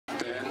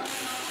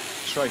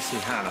Tracey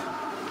Hannah.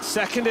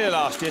 Second here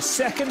last year,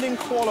 second in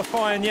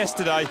qualifying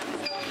yesterday.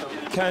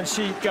 Can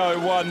she go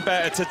one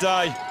better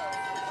today?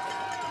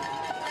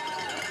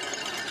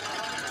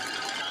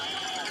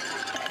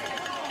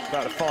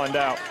 About to find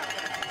out.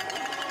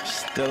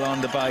 Still on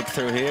the bike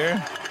through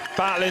here.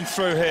 Battling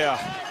through here.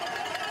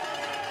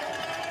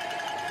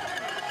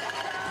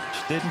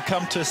 She didn't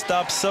come to a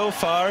stop so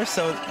far,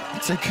 so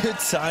it's a good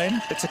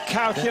sign. It's a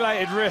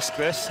calculated risk,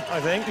 this, I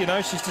think. You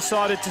know, she's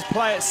decided to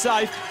play it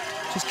safe.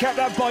 She's kept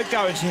that bike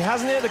going. She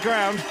hasn't hit the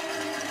ground.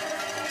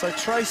 So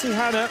Tracey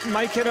Hannah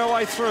making her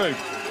way through.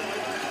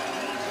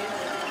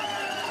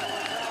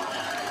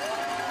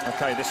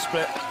 Okay, this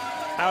split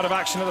out of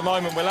action at the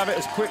moment. We'll have it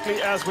as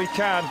quickly as we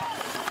can.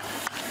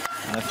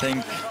 I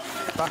think...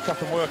 Back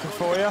up and working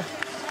for you.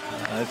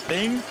 I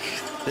think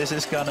this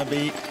is gonna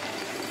be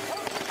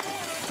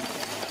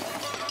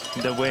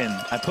the win.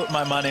 I put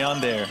my money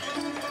on there.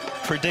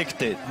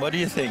 Predict it. What do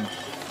you think?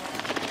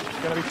 It's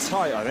gonna be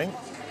tight, I think.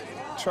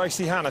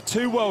 Tracey Hannah,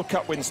 2 World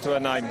Cup wins to her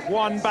name.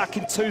 One back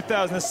in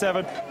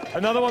 2007,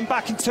 another one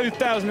back in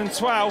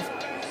 2012.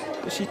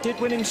 But she did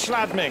win in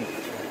Schladming.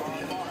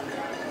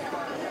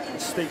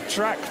 Steep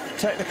track,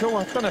 technical.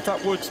 I don't know if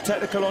that wood's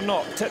technical or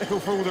not. Technical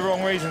for all the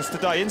wrong reasons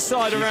today.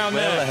 Inside She's around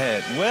well there.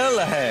 ahead, well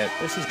ahead.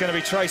 This is going to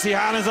be Tracey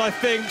Hannah's, I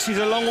think. She's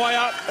a long way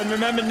up. And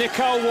remember,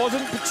 Nicole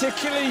wasn't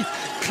particularly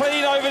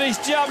clean over these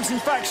jumps. In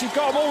fact, she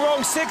got them all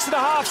wrong.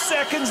 6.5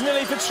 seconds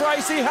nearly for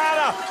Tracey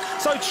Hannah.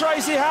 So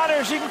Tracey Hannah,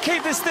 if she can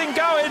keep this thing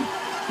going,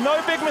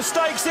 no big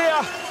mistakes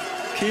here.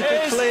 Keep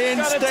it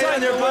clean, stay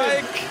on your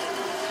bike.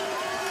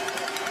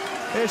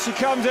 Here she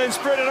comes in,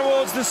 sprinting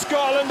towards the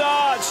Scotland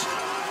Arch.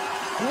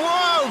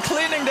 Wow,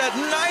 cleaning that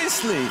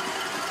nicely.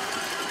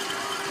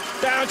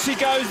 Down she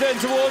goes then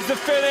towards the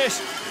finish.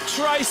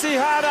 Tracey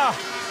Hannah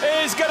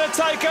is going to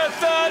take her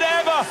 3rd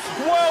ever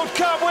World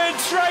Cup win.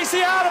 Tracey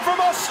Hannah from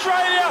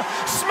Australia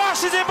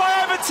smashes it by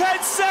over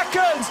 10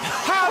 seconds.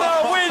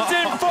 Hannah wins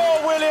in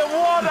 4, William.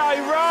 What a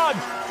run.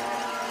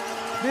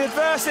 The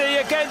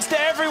adversity against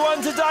everyone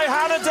today.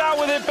 Hannah dealt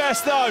with it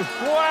best though.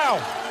 Wow.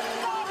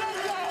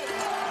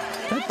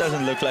 That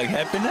doesn't look like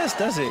happiness,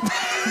 does it?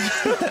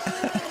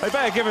 They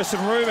better give her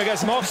some room and get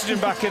some oxygen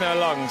back in her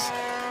lungs.